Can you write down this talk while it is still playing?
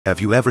Have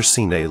you ever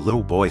seen a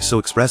little boy so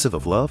expressive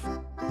of love?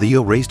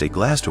 Leo raised a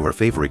glass to her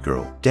favorite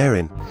girl,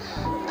 Darren.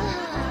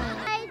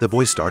 The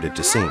boy started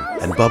to sing,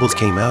 and bubbles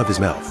came out of his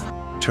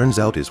mouth. Turns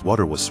out his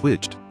water was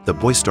switched. The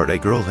boys start a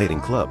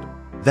girl-hating club.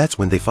 That's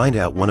when they find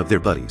out one of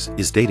their buddies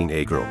is dating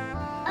a girl.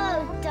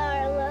 Oh,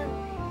 Darla,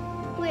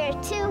 we're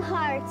two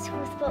hearts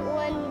with but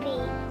one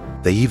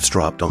beat. They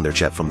eavesdropped on their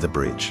chat from the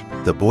bridge.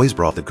 The boys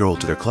brought the girl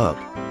to their club.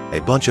 A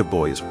bunch of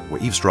boys were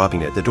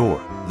eavesdropping at the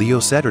door. Leo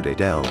sat her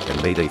down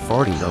and made a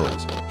farting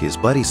noise. His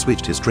buddy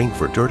switched his drink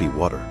for dirty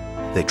water.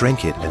 They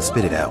drank it and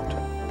spit it out.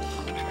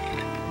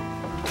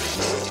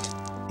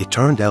 It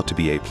turned out to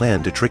be a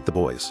plan to trick the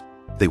boys.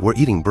 They were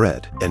eating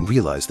bread and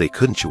realized they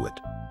couldn't chew it.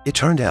 It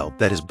turned out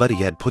that his buddy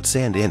had put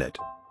sand in it.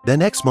 The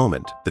next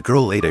moment, the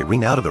girl ate a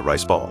ring out of the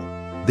rice ball.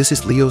 This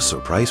is Leo's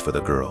surprise for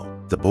the girl.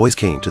 The boys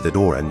came to the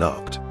door and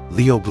knocked.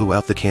 Leo blew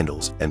out the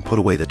candles and put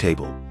away the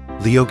table.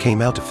 Leo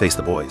came out to face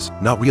the boys,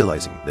 not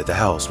realizing that the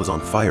house was on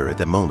fire at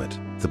that moment.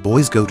 The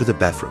boys go to the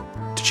bathroom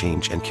to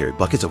change and carry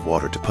buckets of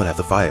water to put out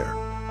the fire.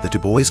 The two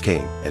boys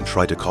came and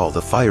tried to call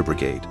the fire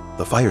brigade.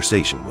 The fire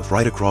station was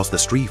right across the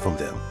street from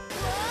them.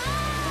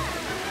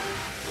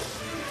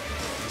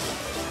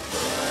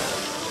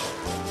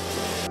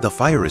 The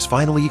fire is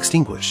finally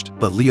extinguished,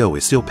 but Leo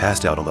is still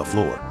passed out on the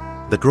floor.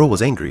 The girl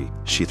was angry.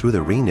 She threw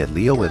the ring at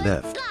Leo and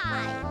left.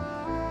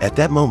 At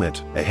that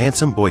moment, a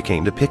handsome boy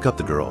came to pick up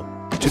the girl.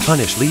 To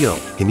punish Leo,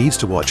 he needs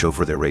to watch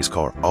over their race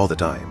car all the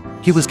time.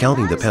 He was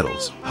counting the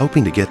pedals,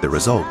 hoping to get the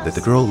result that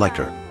the girl liked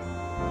her.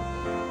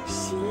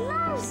 She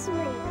loves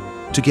me.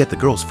 To get the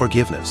girl's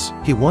forgiveness,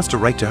 he wants to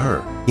write to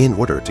her in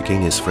order to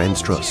gain his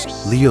friend's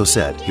trust. Leo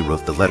said he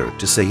wrote the letter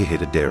to say he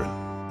hated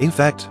Darren. In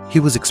fact, he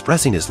was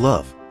expressing his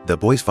love. The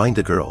boys find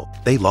the girl.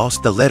 They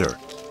lost the letter.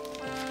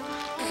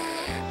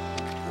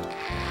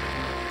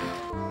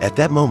 At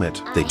that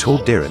moment, they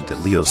told Darren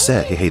that Leo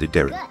said he hated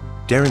Darren.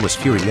 Darren was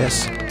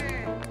furious.